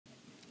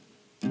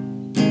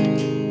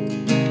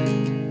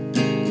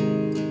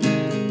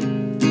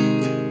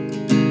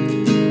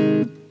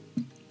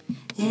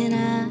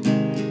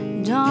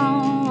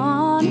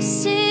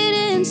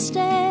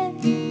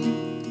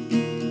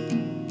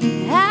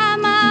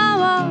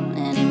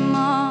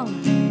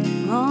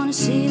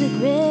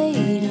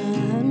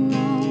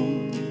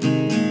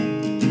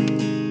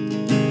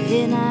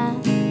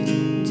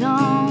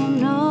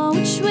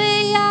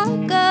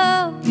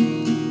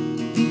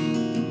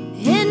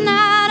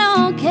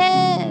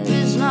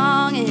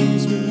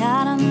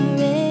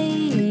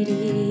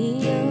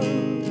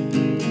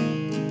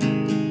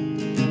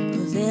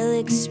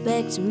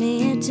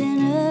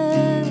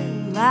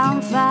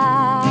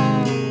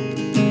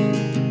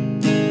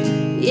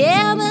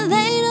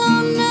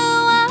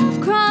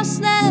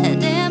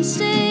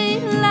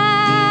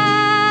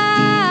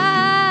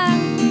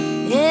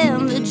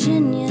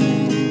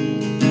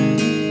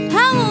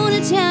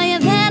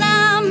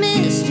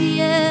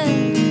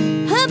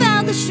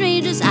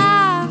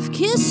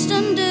kissed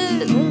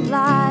under the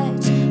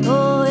lights,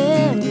 oh,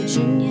 in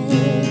Virginia.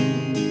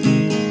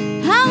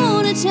 I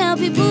wanna tell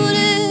people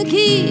to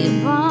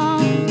keep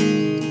on,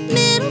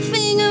 middle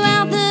finger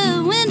out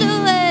the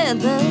window at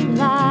the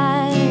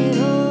light,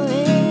 oh,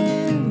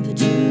 in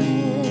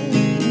Virginia.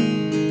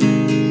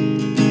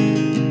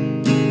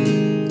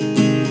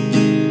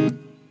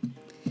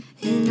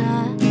 And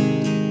I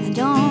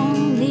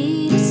don't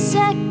need a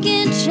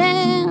second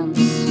chance,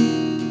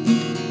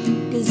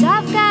 'cause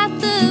I've got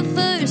the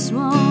first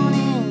one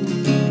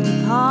in the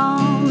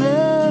palm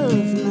of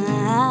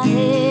my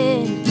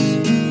hands.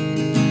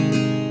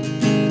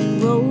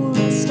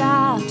 Rolling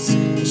stops,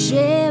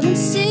 sharing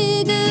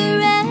cigarettes,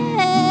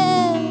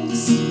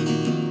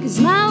 'cause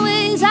my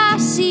ways are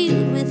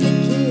sealed with a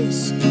kiss.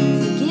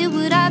 Forget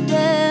what I've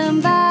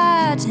done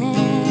by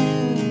 10.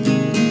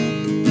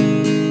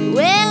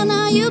 Well,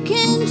 now you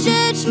can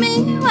judge me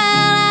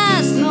while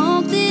I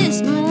smoke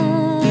this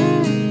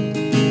blunt.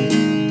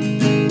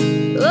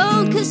 Oh,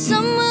 'cause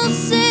some will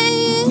say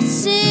it's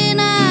sin,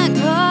 I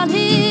call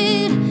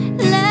it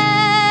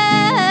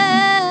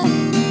luck.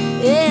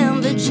 In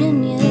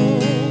Virginia,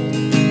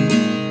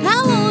 I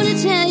wanna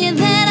tell you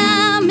that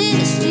I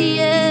missed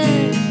you,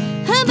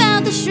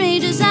 about the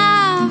strangers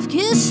I've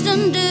kissed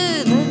under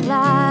the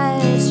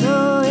lights,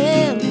 oh,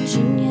 in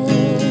Virginia.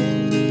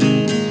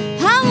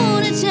 I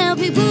wanna tell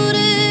people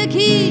to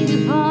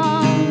keep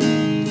on,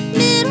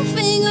 middle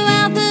finger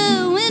out the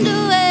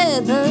window at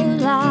the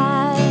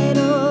light,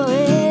 oh,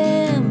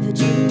 in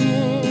Virginia.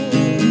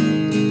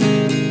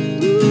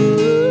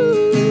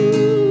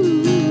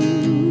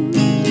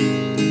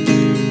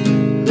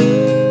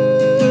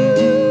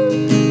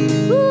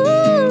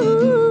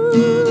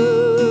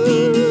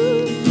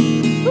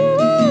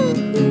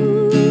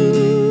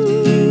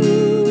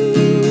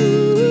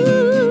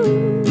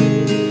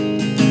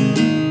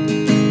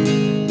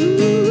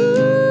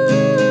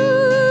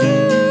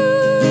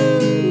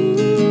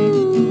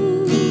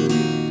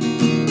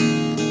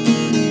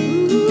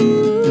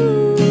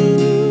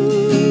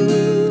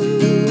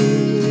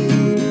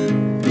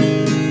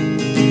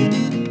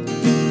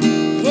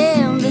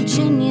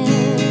 Virginia,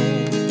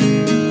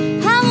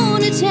 I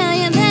wanna tell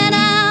you that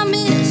I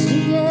missed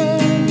you,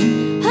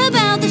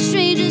 about the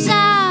strangers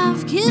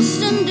I've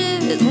kissed under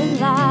the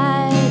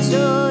lights,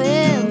 oh,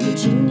 in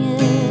Virginia.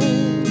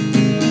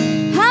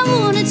 I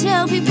wanna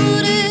tell people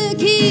to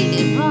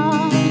keep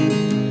on,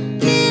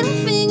 middle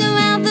finger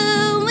out the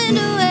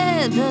window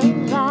at the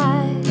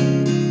light,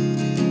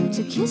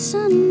 to kiss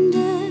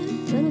under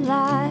the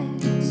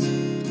lights,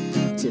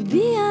 to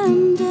be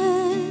under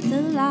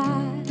the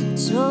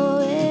lights, oh,